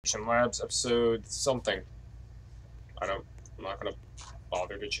Labs episode something. I'm not gonna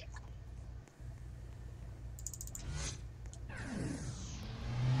bother to check.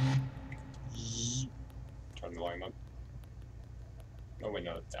 Turn the volume up. Oh wait,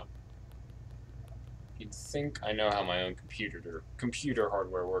 no, it's down. You'd think I know how my own computer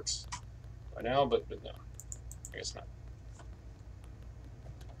hardware works by now, but no, I guess not.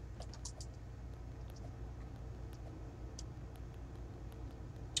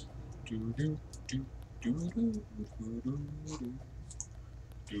 Do do do do do do do do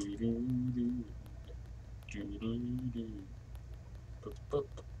do do do do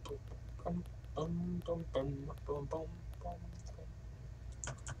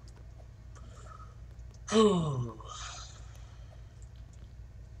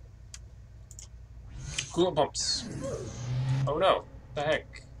Coolant pumps. Oh no, the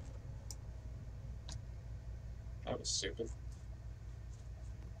heck? That was stupid.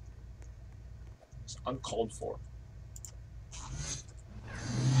 It's uncalled for.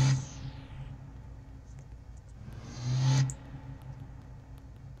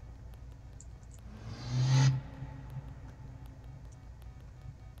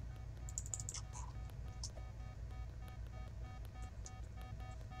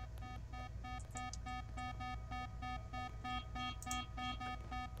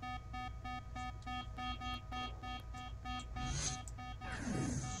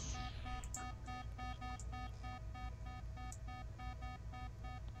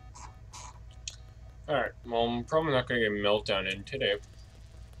 Alright, well, I'm probably not going to get Meltdown in today.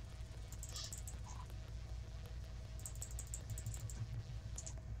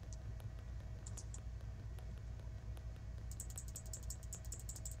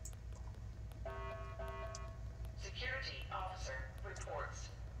 Security officer reports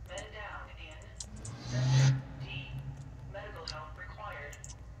men down in Sector D. Medical help required.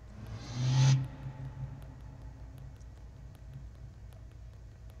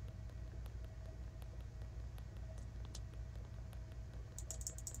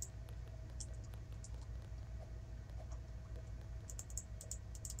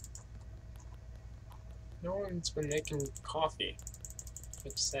 No one's been making coffee.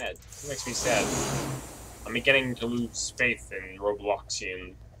 It's sad. It makes me sad. I'm beginning to lose faith in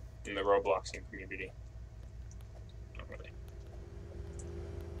Robloxian, in the Robloxian community. Not really.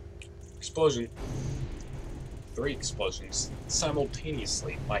 Explosion. 3 explosions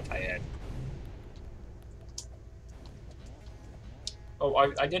simultaneously, might I add. Oh,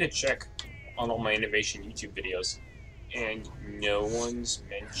 I did a check on all my innovation YouTube videos, and no one's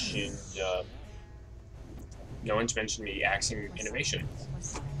mentioned me axing innovation.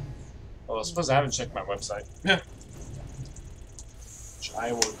 Well, I suppose I haven't checked my website. Which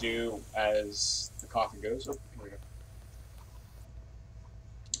I will do as the coffee goes. Oh, here we go.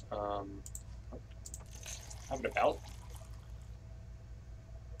 Have an about?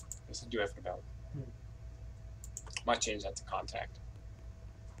 Yes, I do have an about. Might change that to contact.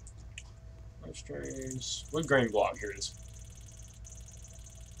 Strings. Wood grain blog, here it is.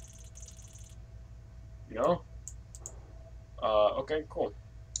 No? Okay, cool.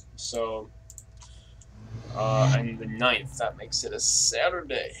 So, and the 9th, that makes it a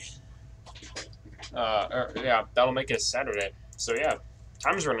Saturday. Yeah, that'll make it a Saturday. So yeah,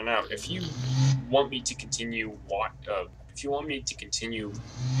 time's running out. If you want me to continue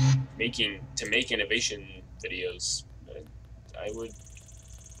make innovation videos, I would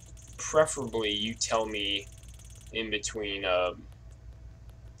preferably you tell me in between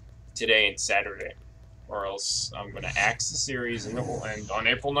today and Saturday, or else I'm going to axe the series and it will end on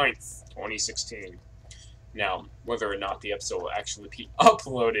April 9th, 2016. Now, whether or not the episode will actually be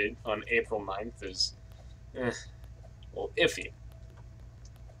uploaded on April 9th is, well, iffy.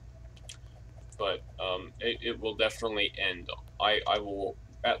 But it will definitely end. I will,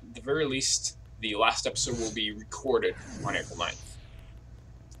 at the very least, the last episode will be recorded on April 9th,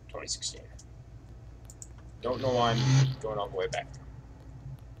 2016. Don't know why I'm going all the way back.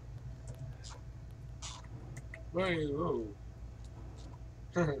 Whoa.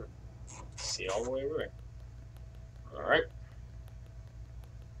 See all the way over. Alright.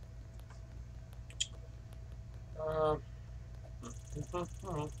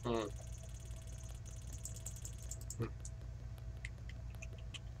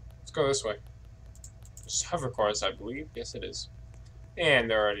 Let's go this way. There's hover cars, I believe. Yes, it is. And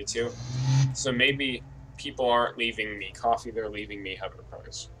there are already 2. So maybe people aren't leaving me coffee, they're leaving me hover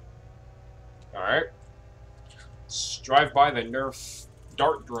cars. Alright. Let's drive by the Nerf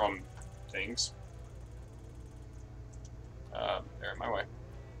dart drum things. They're in my way.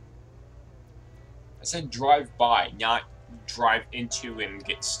 I said drive by, not drive into and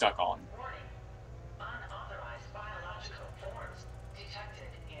get stuck on. Warning. Unauthorized biological forms detected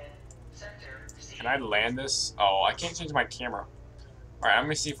in Sector C. Can I land this? Oh, I can't change my camera. Alright, I'm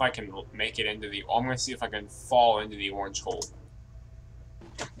gonna see if I can make it into the... I'm gonna see if I can fall into the orange hole.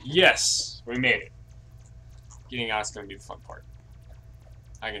 Yes! We made it. Getting out is gonna be the fun part.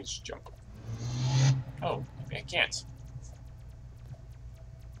 I can just jump. Oh, I can't.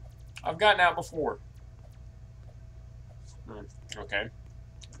 I've gotten out before. Okay.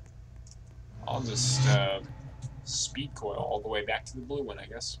 I'll just speed coil all the way back to the blue one, I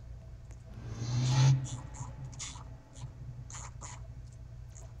guess.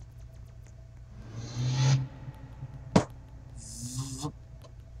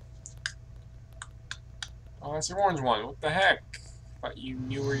 Oh, that's the orange one. What the heck? Thought you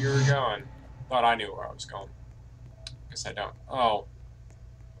knew where you were going. Thought I knew where I was going. Guess I don't. Oh.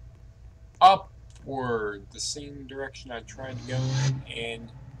 Upward. The same direction I tried to go in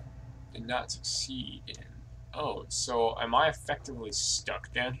and did not succeed in. Oh, so am I effectively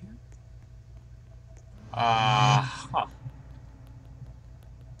stuck down here? Huh.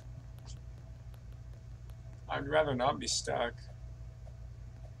 I'd rather not be stuck.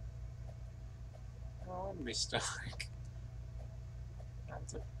 I don't want to be stuck.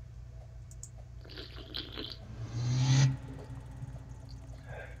 That's it.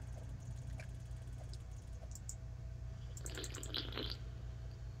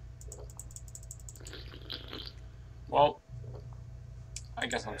 Well, I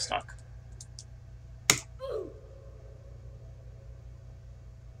guess I'm stuck.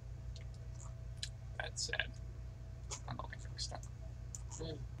 That's sad. I don't think I'm stuck.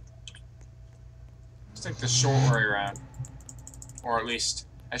 Let's take the short way around. Or at least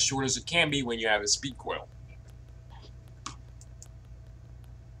as short as it can be when you have a speed coil.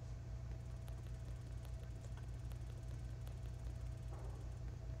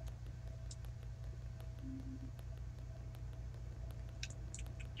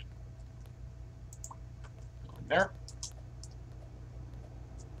 There.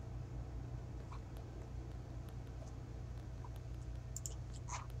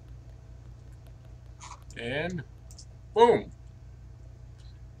 And boom.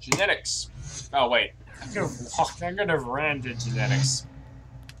 Genetics. Oh wait. I could have walked. I could have ran to genetics.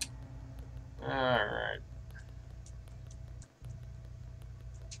 Alright.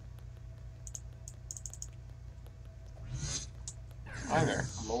 Hi there.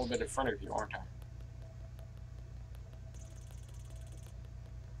 I'm a little bit in front of you, aren't I?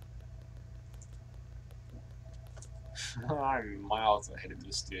 I'm miles ahead of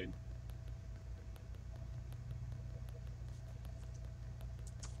this dude.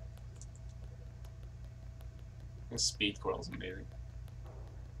 This speed coil is amazing.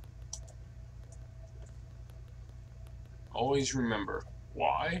 Always remember.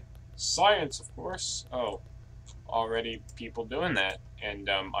 Why? Science, of course. Oh. Already people doing that. And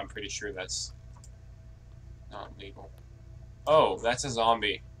I'm pretty sure that's not legal. Oh, that's a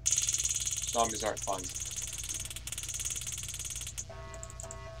zombie. Zombies aren't fun.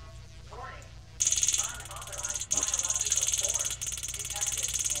 Warning. Unauthorized biological forms detected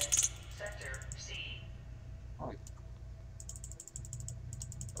in Sector C.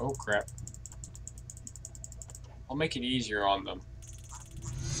 Oh crap. I'll make it easier on them.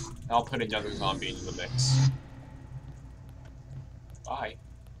 I'll put another zombie into the mix. Bye.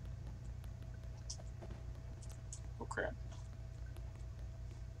 Oh crap.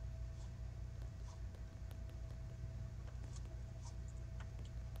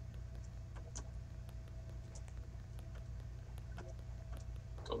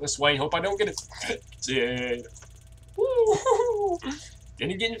 Go this way and hope I don't get infected. Woo!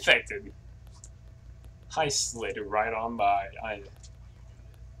 Didn't get infected. I slid right on by.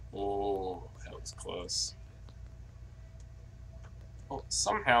 Oh, that was close. Oh,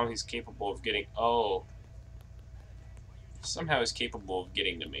 somehow he's capable of getting. Oh. Somehow he's capable of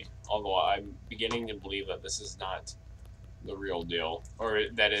getting to me. Although I'm beginning to believe that this is not the real deal. Or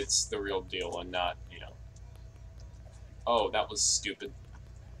that it's the real deal and not, you know. Oh, that was stupid.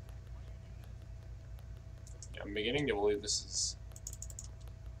 Yeah, I'm beginning to believe this is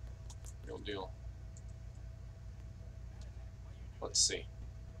real deal. Let's see.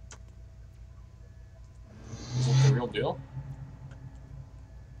 Is it the real deal?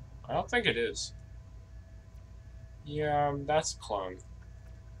 I don't think it is. Yeah, that's a clone.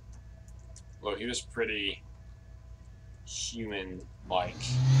 Look, he was pretty human-like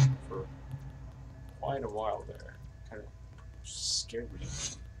for quite a while there. Kind of scared me.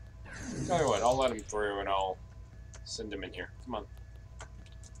 Tell you what, I'll let him through and I'll send him in here. Come on.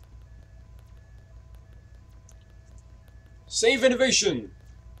 Save innovation!